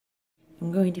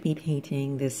I'm going to be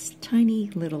painting this tiny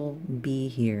little bee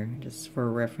here. Just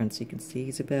for reference, you can see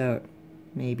he's about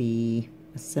maybe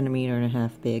 1.5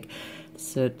 centimeters big.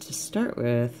 So to start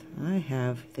with, I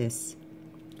have this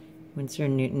Winsor &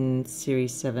 Newton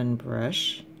Series 7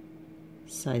 brush,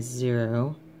 size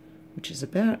 0, which is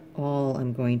about all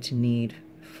I'm going to need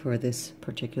for this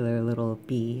particular little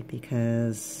bee,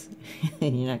 because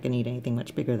you're not going to need anything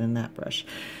much bigger than that brush.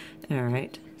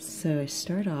 Alright, so I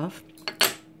start off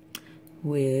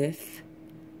with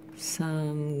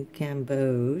some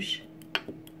gamboge,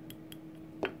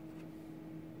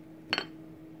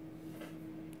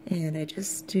 and I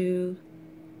just do,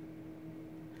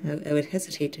 I would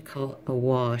hesitate to call it a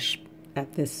wash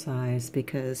at this size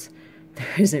because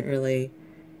there isn't really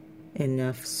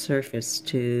enough surface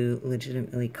to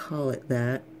legitimately call it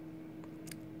that,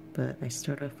 but I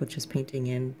start off with just painting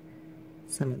in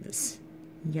some of this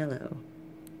yellow.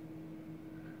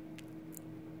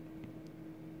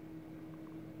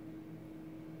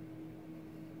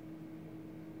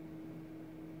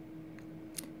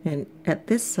 And at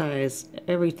this size,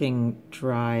 everything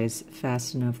dries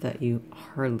fast enough that you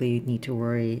hardly need to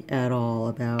worry at all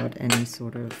about any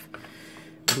sort of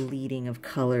bleeding of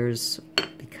colors,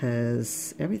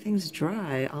 because everything's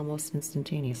dry almost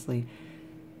instantaneously.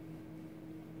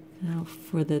 Now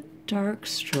for the dark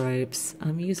stripes,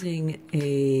 I'm using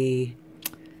a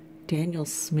Daniel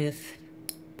Smith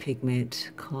pigment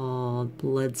called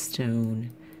Bloodstone,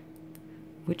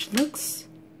 which looks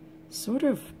sort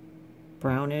of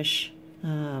brownish.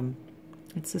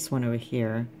 It's this one over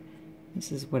here.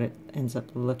 This is what it ends up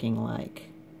looking like.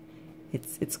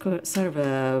 It's sort of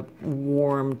a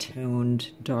warm toned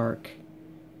dark,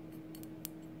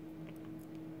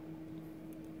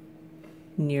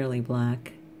 nearly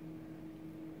black,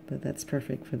 but that's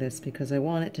perfect for this because I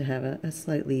want it to have a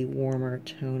slightly warmer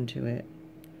tone to it.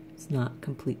 It's not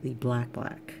completely black.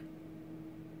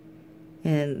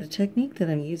 And the technique that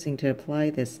I'm using to apply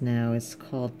this now is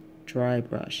called dry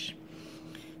brush.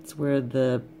 It's where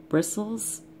the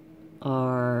bristles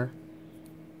are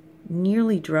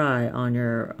nearly dry on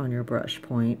your brush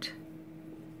point,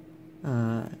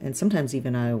 and sometimes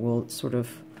even I will sort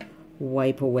of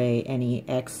wipe away any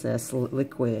excess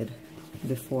liquid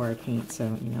before I paint.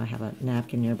 So I have a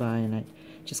napkin nearby and I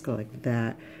just go like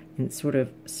that, and it sort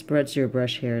of spreads your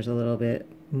brush hairs a little bit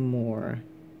more.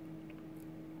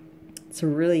 It's a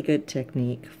really good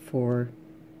technique for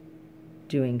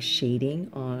doing shading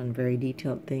on very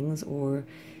detailed things, or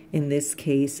in this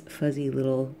case, fuzzy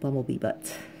little bumblebee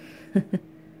butts.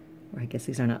 Or I guess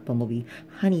these are not bumblebee,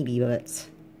 honeybee butts.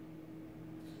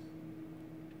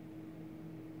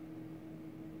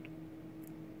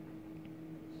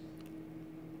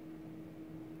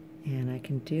 And I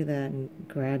can do that and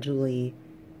gradually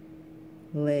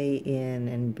lay in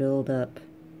and build up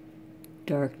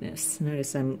darkness.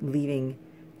 Notice I'm leaving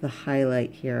the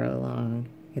highlight here along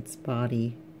its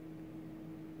body.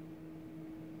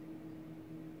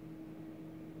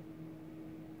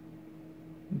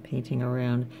 I'm painting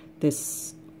around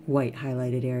this white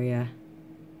highlighted area.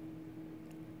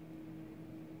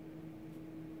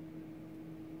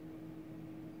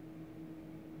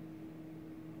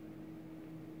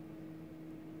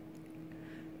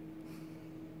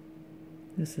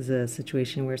 This is a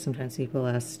situation where sometimes people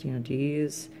ask, do you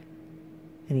use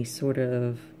any sort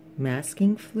of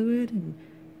masking fluid?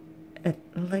 And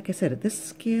like I said, at this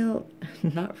scale,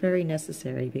 not very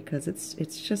necessary, because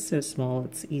it's just so small,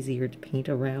 it's easier to paint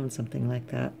around something like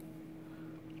that.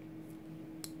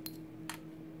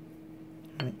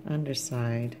 The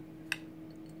underside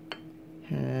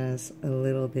has a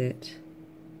little bit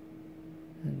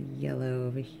of yellow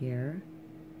over here,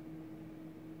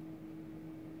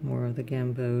 more of the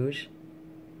gamboge.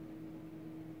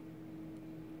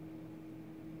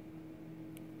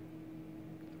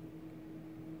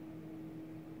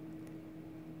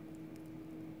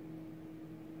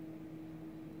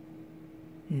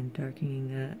 And darkening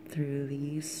that through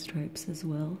these stripes as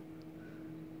well.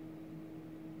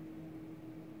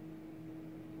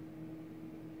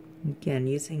 Again,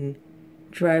 using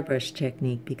dry brush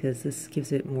technique because this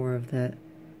gives it more of that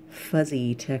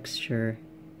fuzzy texture.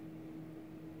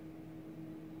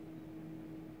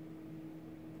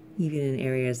 Even in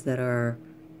areas that are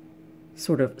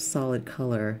sort of solid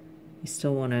color, you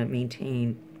still want to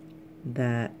maintain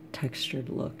that textured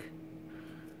look.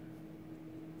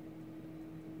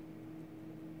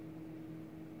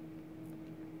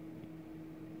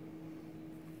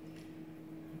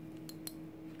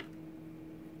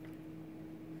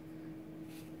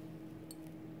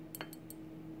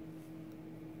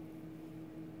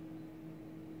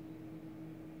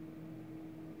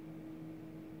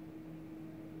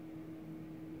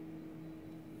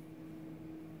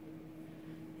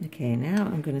 Okay, now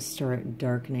I'm going to start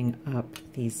darkening up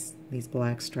these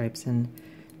black stripes, and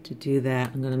to do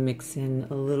that I'm going to mix in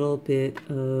a little bit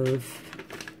of,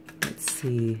 let's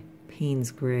see, Payne's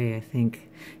Gray, I think.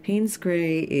 Payne's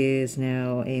Gray is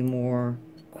now a more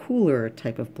cooler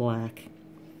type of black.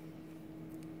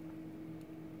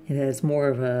 It has more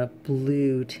of a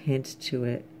blue tint to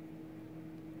it.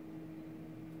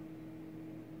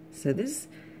 So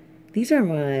these are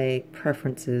my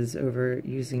preferences over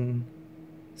using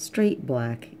straight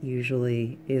black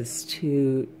usually, is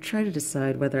to try to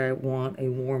decide whether I want a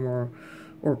warmer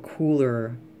or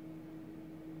cooler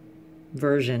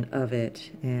version of it,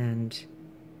 and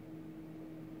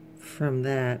from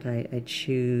that I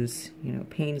choose, you know,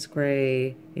 Payne's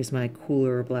Gray is my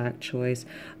cooler black choice,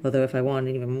 although if I want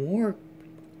an even more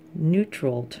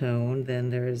neutral tone, then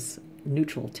there's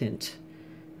Neutral Tint,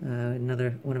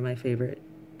 another one of my favorite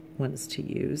ones to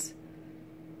use,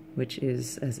 which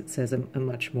is, as it says, a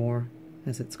much more,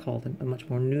 as it's called, a much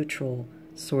more neutral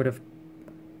sort of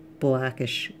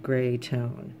blackish gray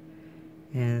tone.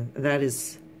 And that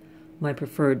is my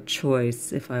preferred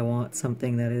choice if I want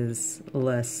something that is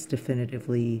less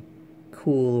definitively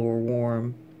cool or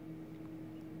warm.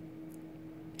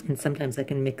 And sometimes I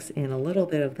can mix in a little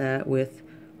bit of that with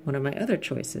one of my other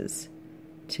choices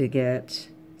to get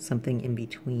something in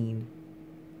between.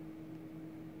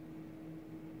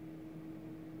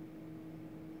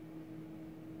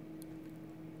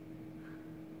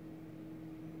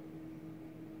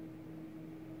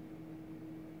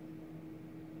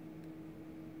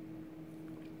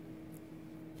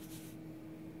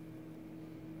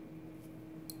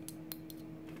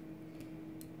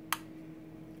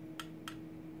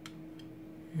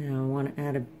 Now I want to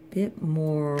add a bit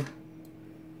more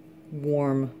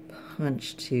warm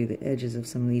punch to the edges of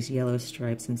some of these yellow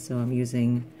stripes, and so I'm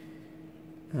using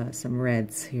some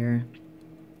reds here.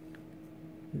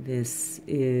 This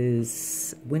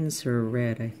is Windsor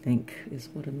Red, I think, is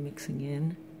what I'm mixing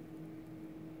in.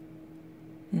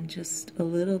 And just a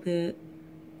little bit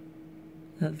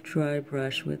of dry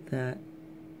brush with that.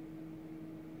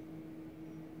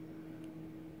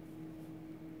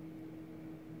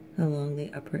 Along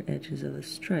the upper edges of the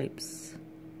stripes.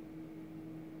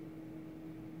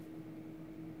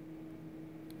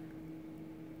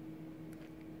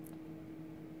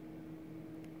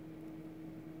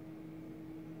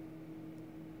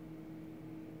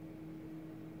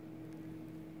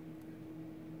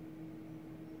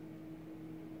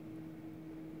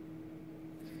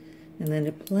 And then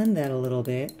to blend that a little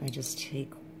bit, I just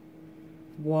take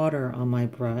water on my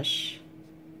brush,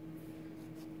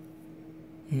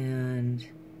 and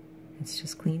it's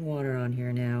just clean water on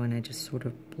here now, and I just sort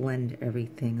of blend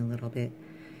everything a little bit.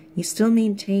 You still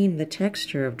maintain the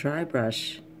texture of dry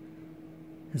brush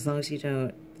as long as you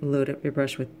don't load up your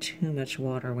brush with too much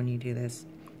water when you do this,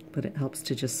 but it helps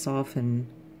to just soften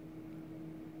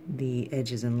the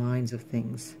edges and lines of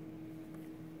things.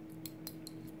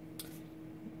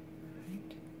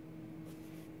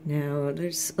 Now,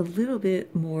 there's a little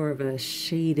bit more of a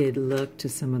shaded look to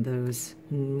some of those,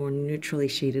 more neutrally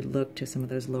shaded look to some of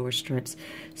those lower stripes.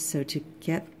 So to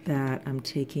get that, I'm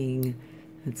taking,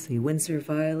 let's see, Windsor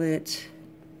Violet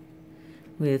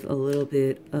with a little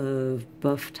bit of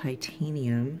Buff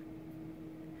Titanium.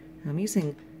 I'm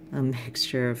using a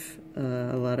mixture of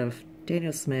a lot of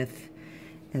Daniel Smith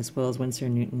as well as Winsor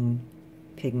Newton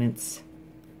pigments.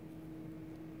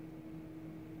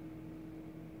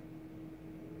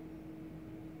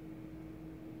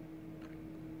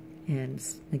 And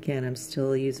again, I'm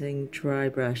still using dry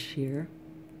brush here.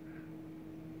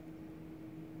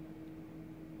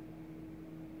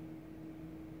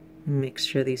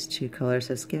 Mixture of these two colors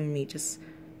has given me just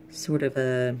sort of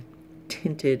a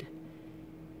tinted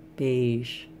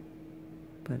beige,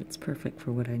 but it's perfect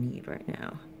for what I need right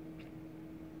now.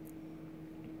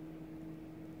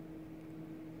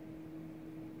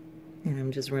 And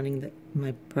I'm just running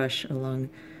my brush along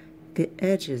the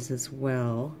edges as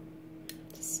well,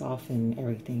 soften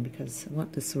everything, because I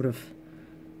want this sort of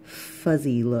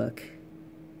fuzzy look,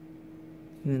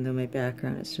 even though my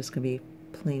background is just going to be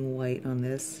plain white on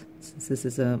this, since this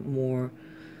is a more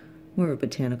of a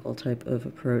botanical type of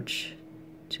approach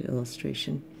to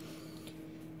illustration.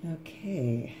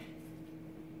 Okay,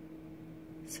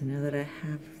 so now that I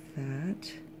have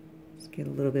that, let's get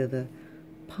a little bit of the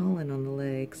pollen on the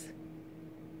legs.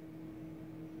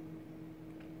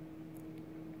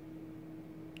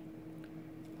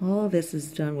 All of this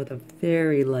is done with a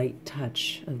very light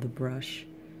touch of the brush.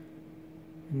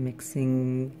 I'm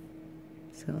mixing,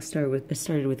 so I started with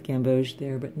gamboge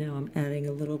there, but now I'm adding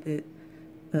a little bit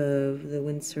of the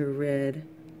Windsor Red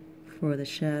for the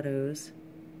shadows.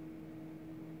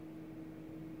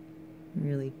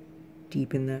 really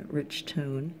deepen that rich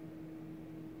tone.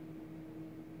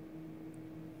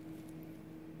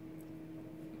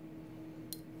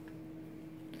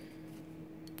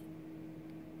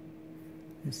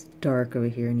 This dark over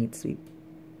here needs to be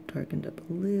darkened up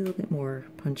a little bit more,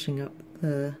 punching up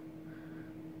the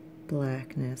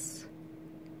blackness.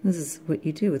 This is what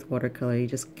you do with watercolor. You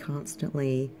just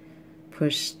constantly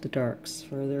push the darks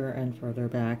further and further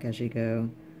back as you go,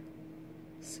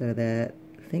 so that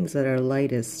things that are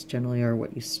lightest generally are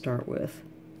what you start with.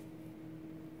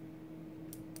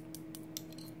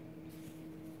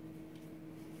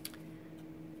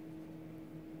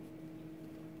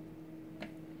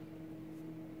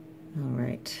 All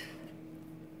right.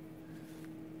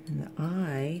 And the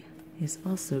eye is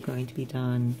also going to be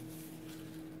done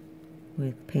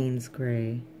with Payne's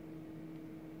Gray.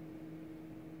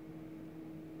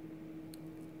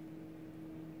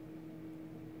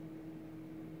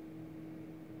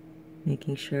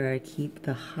 Making sure I keep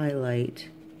the highlight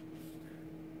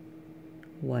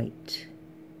white,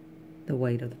 the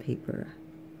white of the paper.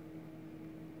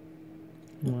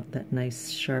 I want that nice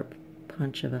sharp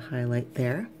punch of a highlight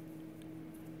there.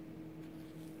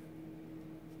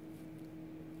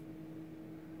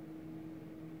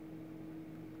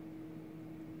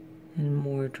 And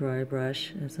more dry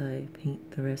brush as I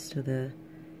paint the rest of the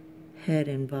head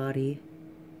and body.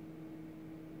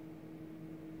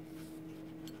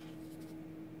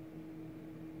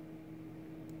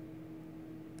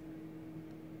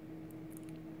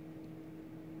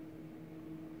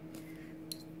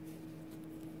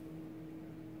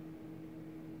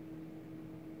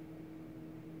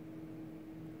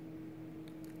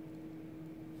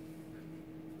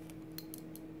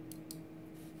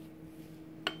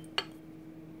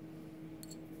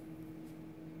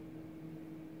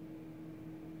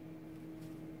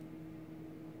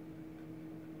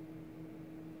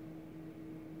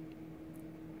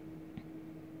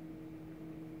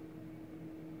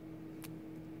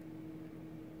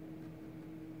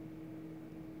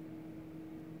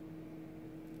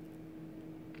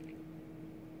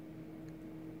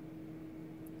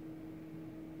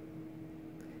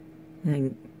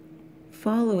 I'm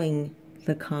following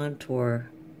the contour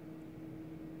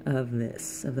of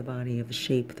this, of the body, of the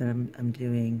shape that I'm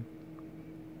doing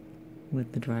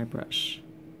with the dry brush.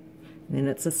 And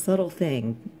it's a subtle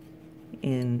thing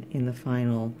in the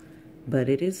final, but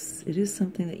it is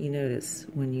something that you notice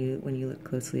when you look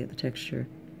closely at the texture.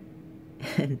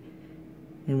 And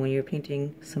when you're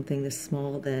painting something this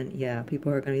small, then yeah,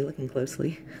 people are going to be looking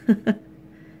closely.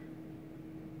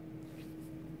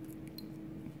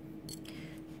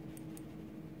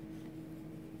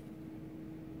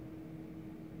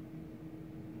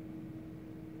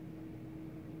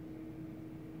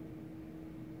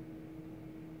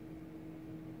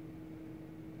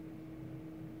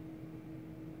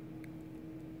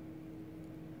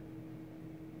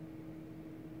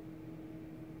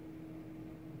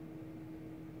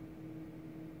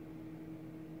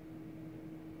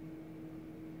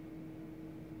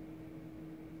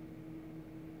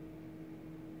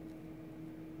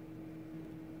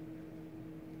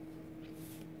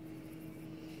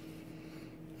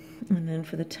 And then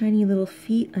for the tiny little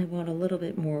feet, I want a little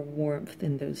bit more warmth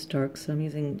in those darks, so I'm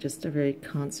using just a very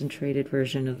concentrated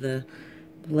version of the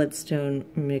bloodstone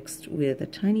mixed with a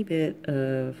tiny bit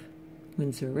of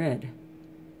Winsor Red,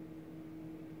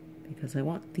 because I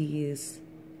want them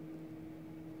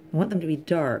to be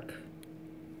dark,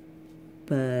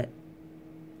 but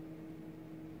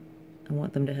I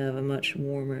want them to have a much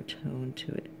warmer tone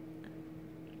to it.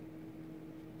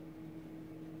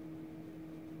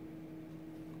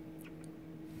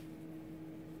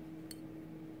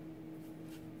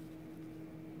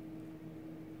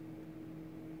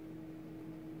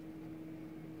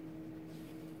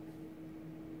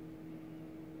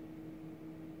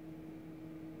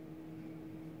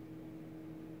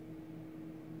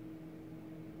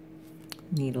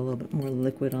 Need a little bit more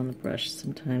liquid on the brush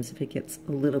sometimes if it gets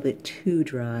a little bit too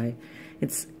dry.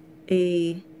 It's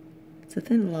a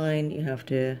thin line you have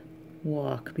to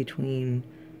walk between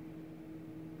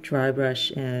dry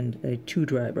brush and a too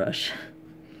dry brush.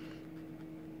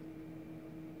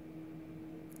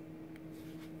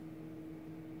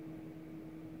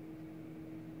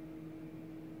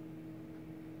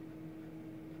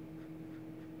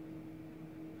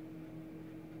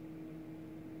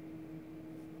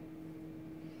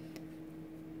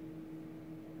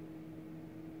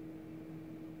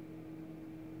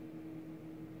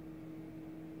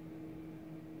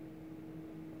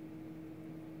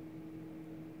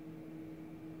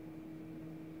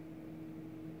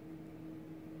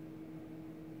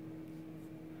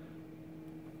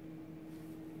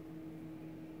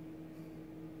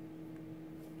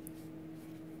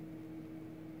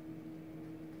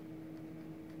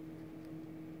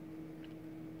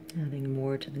 Adding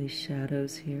more to these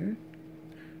shadows here.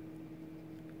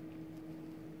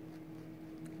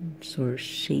 Sort of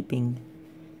shaping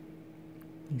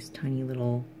these tiny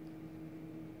little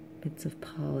bits of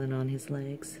pollen on his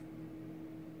legs.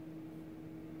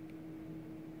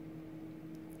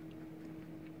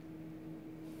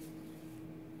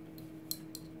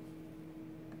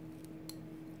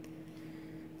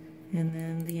 And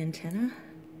then the antenna.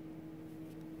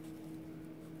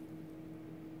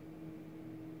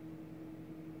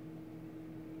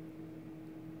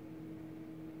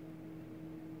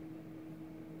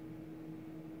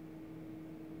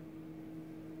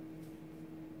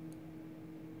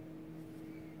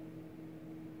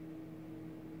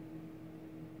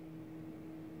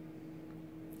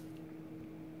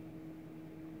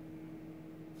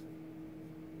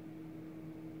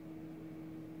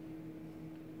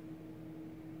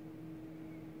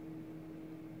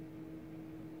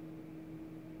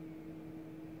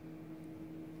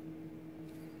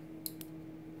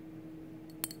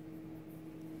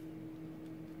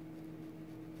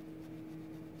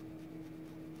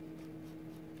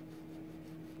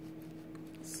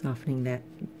 Softening that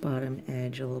bottom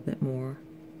edge a little bit more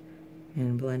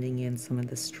and blending in some of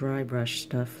this dry brush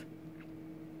stuff.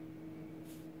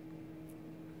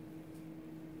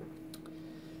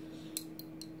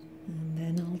 And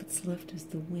then all that's left is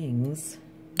the wings,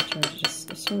 which are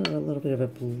just sort of a little bit of a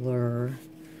blur.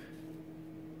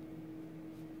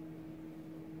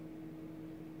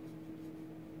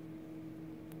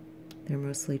 They're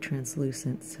mostly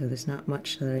translucent, so there's not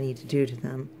much that I need to do to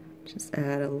them. Just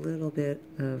add a little bit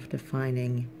of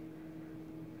defining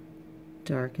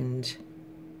darkened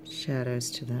shadows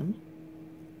to them.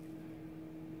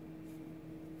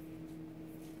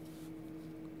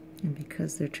 And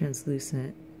because they're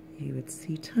translucent, you would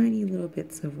see tiny little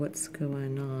bits of what's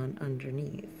going on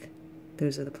underneath.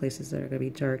 Those are the places that are going to be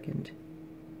darkened.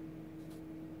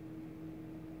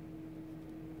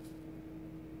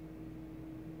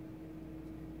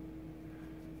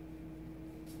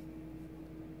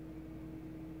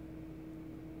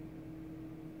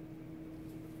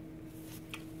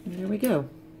 And there we go,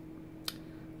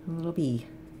 a little bee.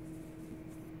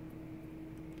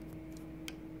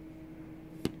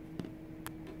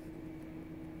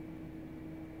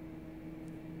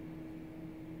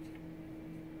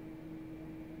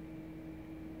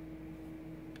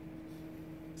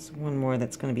 So one more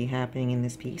that's going to be happening in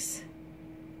this piece.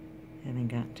 Haven't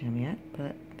gotten to him yet,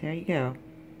 but there you go.